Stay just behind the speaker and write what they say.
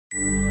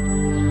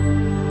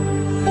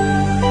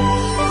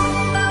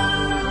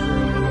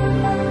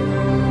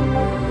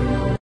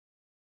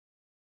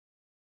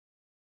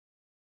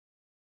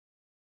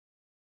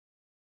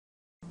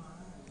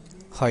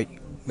Hi,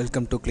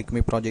 welcome to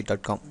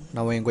clickmeproject.com.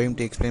 Now I am going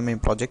to explain my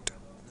project.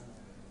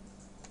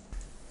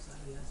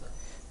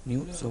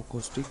 New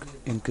stochastic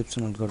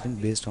encryption algorithm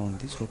based on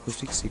the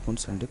stochastic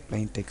sequence and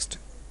plain text.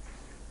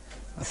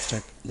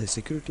 Abstract. The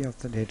security of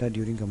the data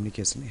during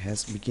communication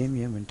has become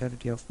a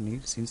mentality of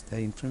need since the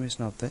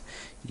information of the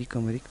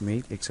e-commerce,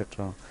 mail,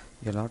 etc.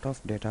 A lot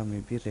of data may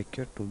be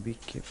required to be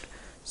kept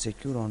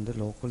secure on the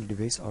local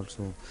device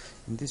also.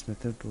 In this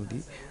method too,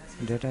 the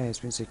data has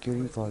been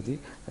securing for the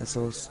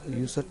source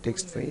user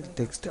text file,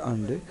 text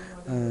and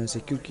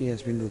secure key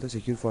has been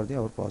secure for the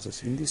our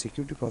process. In the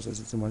security process,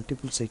 the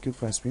multiple secure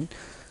has been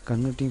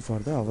converting for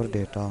the our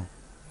data.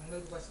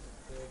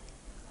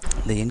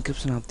 The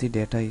encryption of the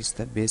data is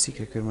the basic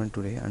requirement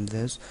today and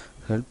thus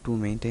help to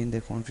maintain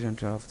the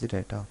confidentiality of the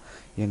data.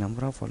 A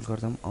number of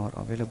algorithms are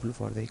available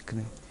for the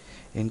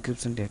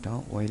encryption data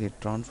while it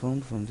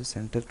transformed from the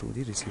sender to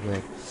the receiver.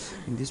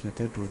 In this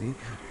method to the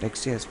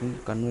text has been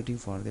converting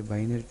for the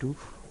binary to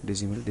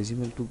decimal,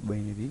 decimal to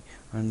binary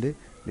and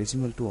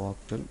decimal to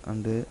octal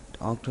and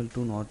octal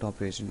to not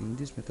operation. In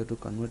this method to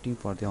converting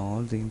for the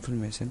all the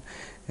information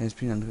has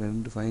been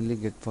and finally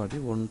get for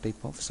the one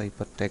type of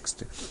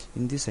ciphertext.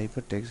 In this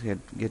ciphertext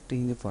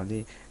getting for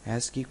the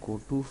ASCII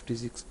code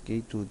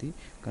 256K to the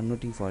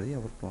converting for the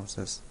our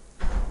process.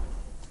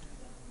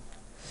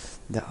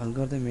 The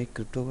algorithm makes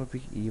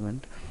cryptographic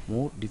event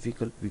more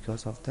difficult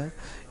because of the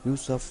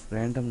use of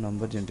random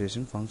number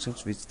generation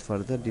functions which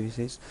further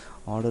devices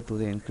order to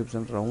the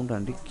encryption round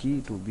and the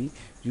key to be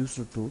used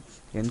to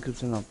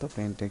encryption of the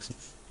plain text.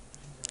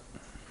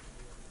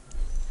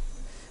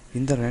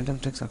 In the random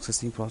text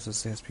accessing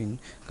process has been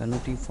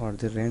converting for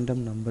the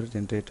random number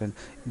generated.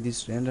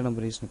 This random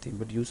number is nothing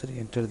but user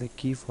enter the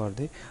key for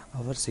the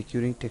our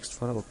securing text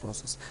for our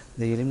process.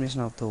 The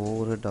elimination of the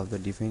overhead of the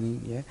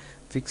defining a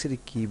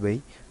fixed key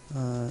by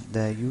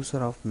the user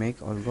of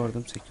make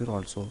algorithm secure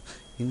also.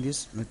 In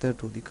this method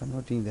to the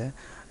converting the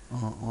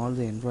all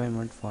the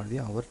environment for the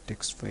our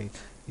text file.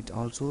 It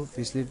also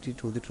facility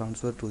to the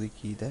transfer to the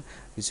key the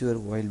receiver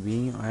while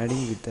being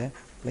adding with the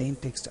plain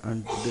text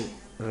and the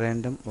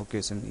random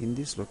location. In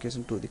this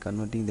location to the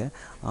converting the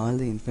all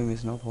the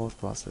information of our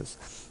process.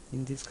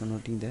 In this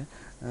converting the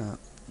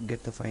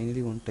get the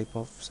finally one type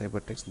of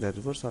ciphertext. The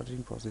reverse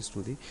ordering process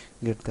to the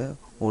get the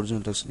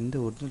original text. In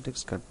the original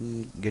text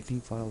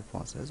getting for our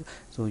process,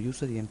 so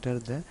user enter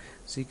the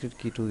secret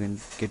key to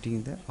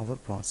getting the our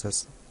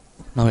process.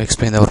 Now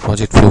explain our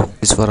project flow.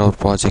 This is for our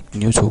project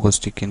new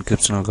stochastic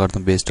encryption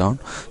algorithm based on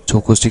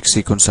stochastic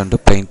sequence and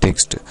plain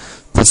text.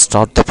 First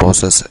start the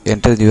process.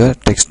 Enter your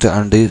text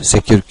and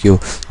secure key.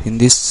 In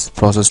this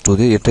process to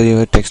the enter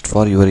your text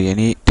for your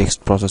any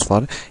text process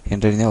for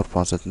entering our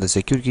process. The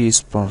secure key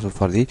is process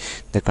for the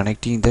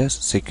connecting the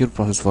secure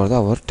process for the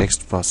our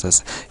text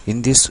process.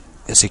 In this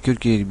secure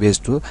key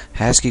based to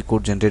ASCII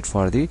code generate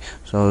for the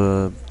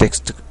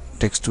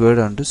text word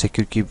and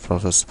secure key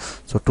process.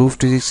 So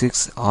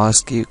 256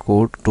 ASCII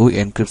code to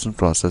encryption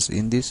process.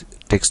 In this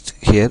text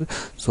here,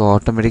 so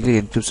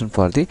automatically encryption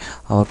for the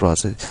our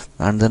process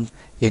and then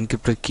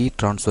encrypted key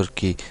transfer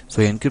key.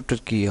 So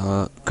encrypted key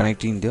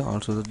connecting the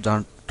also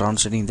the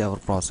translating the our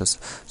process.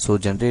 So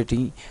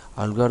generating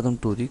algorithm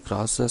to the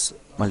crosses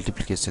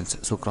multiplications.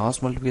 So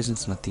cross multiplication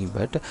is nothing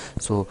but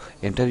so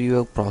enter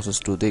your process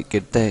to the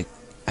get the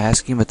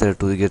ASCII method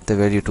to get the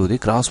value to the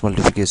cross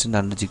multiplication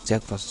and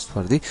zigzag process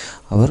for the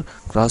our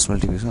cross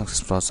multiplication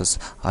access process.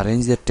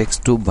 Arrange the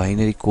text to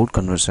binary code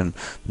conversion.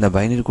 The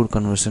binary code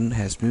conversion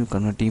has been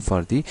converting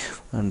for the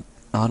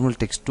normal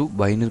text to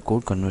binary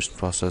code conversion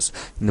process.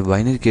 In the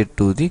binary gate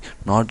to the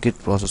not gate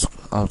process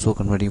also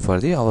converting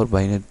for the our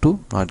binary to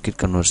not gate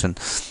conversion.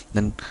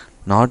 Then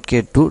not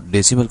get to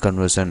decimal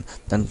conversion,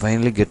 then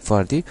finally get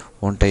for the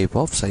one type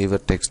of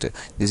ciphertext.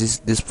 This is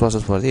this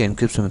process for the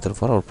encryption method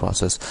for our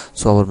process.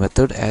 So our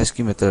method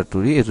ASCII method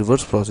to the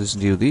reverse process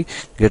to the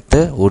get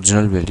the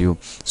original value.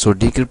 So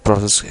decrypt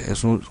process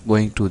is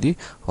going to the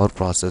our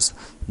process.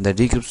 The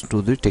decrypt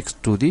to the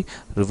text to the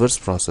reverse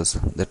process,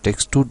 the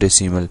text to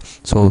decimal.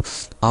 So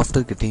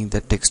after getting the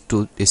text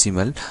to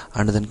decimal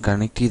and then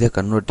connecting the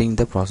converting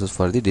the process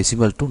for the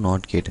decimal to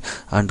not gate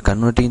and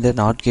converting the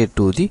not gate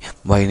to the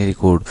binary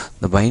code,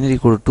 the binary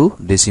code to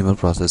decimal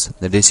process,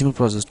 the decimal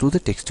process to the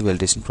text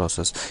validation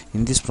process.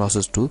 In this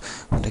process to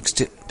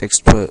text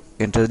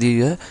enter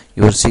the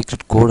your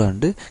secret code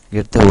and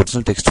get the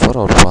original text for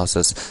our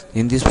process.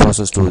 In this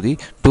process to the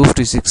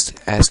 256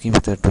 ASCII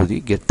method to the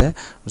get the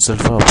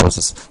result for our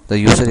process. The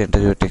user enter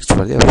your text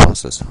for the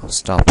process.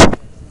 Stop.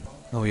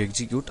 Now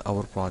execute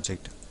our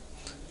project.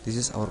 This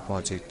is our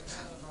project.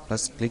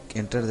 Plus click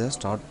enter the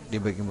start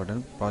debugging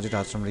button. Project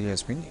automatically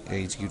has been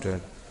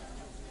executed.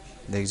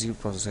 The execute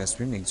process has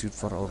been executed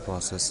for our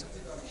process.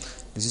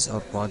 This is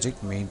our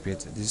project main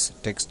page. This is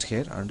text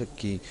here and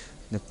key.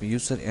 The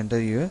user enter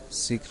your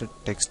secret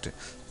text.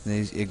 There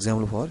is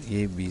example for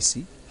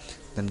ABC.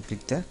 Then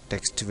click the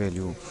text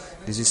value.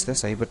 This is the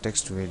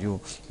ciphertext value.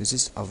 This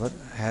is our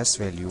hash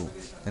value.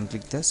 Then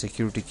click the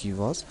security key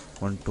was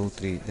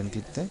 123. Then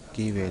click the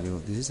key value.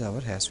 This is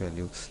our hash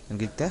value. Then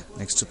click the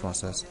next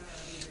process.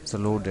 So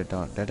load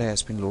data. Data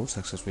has been loaded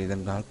successfully.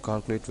 Then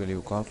calculate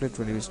value. Calculate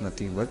value is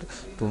nothing but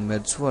to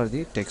merge for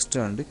the text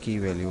and key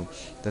value.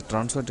 The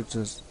transfer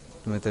text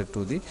method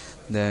to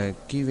the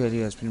key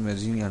value has been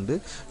merging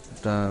and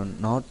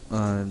not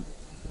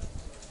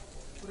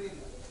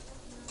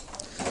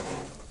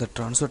the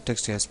transfer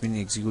text has been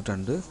executed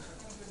and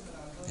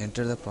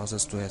enter the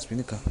process to has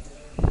been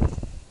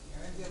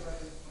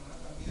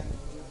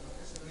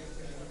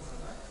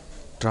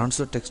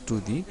transfer text to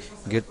the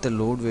get the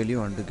load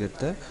value and get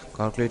the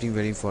calculating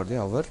value for the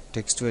our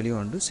text value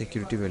and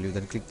security value.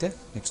 Then click the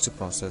next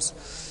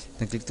process.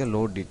 Then click the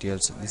load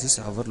details. This is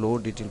our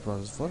load detail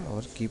process for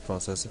our key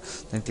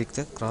process. Then click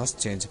the cross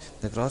change.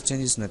 The cross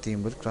change is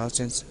nothing but cross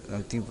change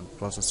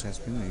process has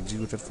been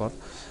executed for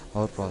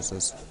our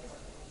process.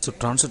 So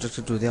transfer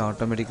text to the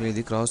automatically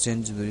the cross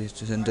change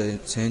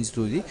change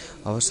to the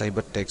our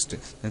cyber text.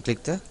 Then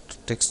click the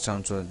text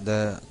transfer.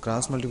 The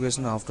cross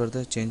multiplication after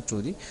the change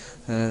to the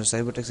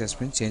cyber text has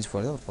been changed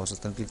for our process.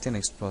 Then click the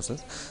next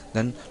process.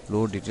 Then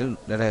load detail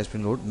data has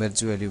been load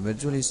merge value.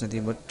 Merge value is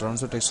nothing but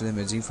transfer text to the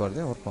merging for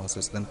the our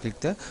process. Then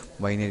click the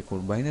binary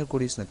code. Binary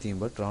code is nothing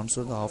but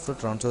transfer the after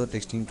transfer the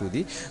texting to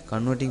the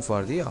converting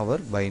for the our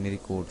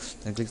binary code.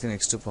 Then click the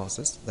next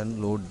process.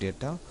 Then load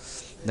data.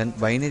 Then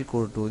binary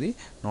code to the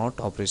not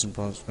operation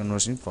process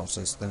conversion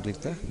process. Then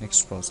click the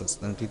next process.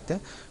 Then click the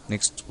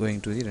next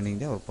going to the running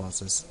the our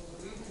process.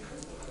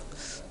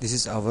 This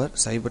is our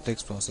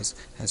cybertext process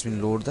has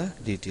been load the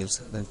details.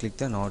 Then click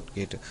the not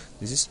gate.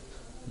 This is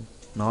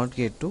not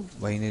gate to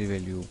binary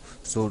value.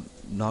 So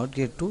not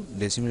gate to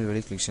decimal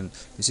value collection.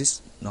 This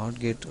is not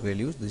gate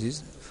value. This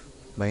is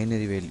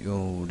binary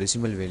value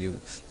decimal value.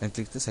 Then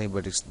click the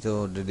cybertext.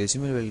 So the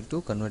decimal value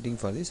to converting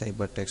for the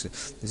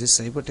cybertext. This is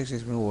cybertext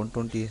has been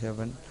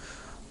 127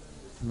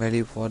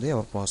 value for the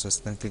our process.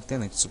 Then click the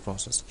next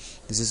process.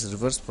 This is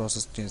reverse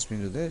process has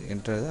been to the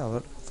enter the our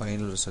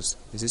final results.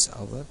 This is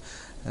our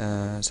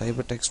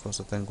cybertext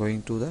process. Then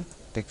going to the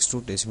text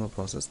to decimal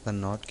process, the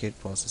not gate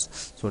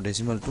process. So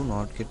decimal to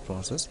not gate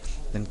process.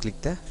 Then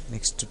click the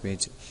next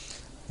page.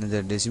 Then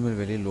the decimal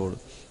value load.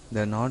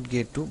 The not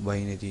gate to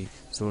binary.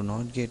 So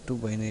not gate to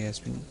binary has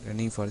been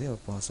running for the our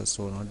process.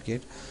 So not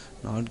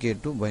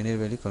gate to binary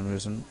value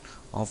conversion.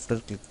 After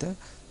click the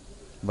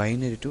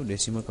binary to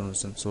decimal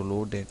conversion. So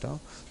load data,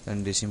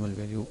 then decimal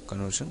value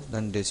conversion,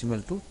 then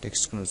decimal to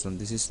text conversion.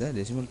 This is the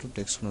decimal to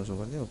text conversion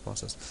for the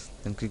process.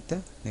 Then click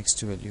the next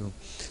value,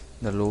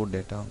 the load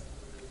data.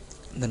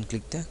 Then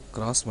click the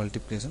cross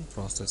multiplication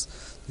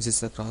process. This is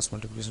the cross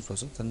multiplication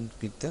process. Then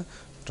click the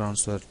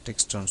transfer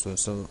text transfer.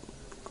 So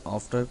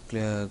after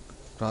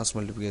cross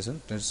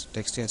multiplication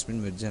text has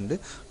been merged and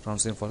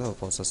transferred for the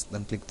process.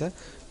 Then click the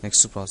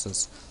next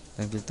process.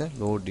 Then click the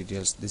load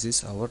details. This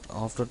is our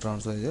after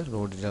transfer the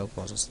load detail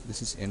process.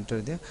 This is enter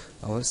the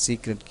our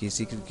secret key.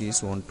 Secret key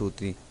is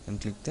 123. Then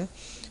click the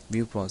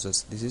view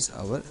process. This is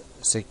our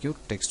secure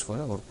text for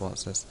our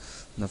process.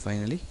 Now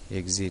finally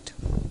exit.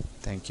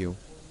 Thank you.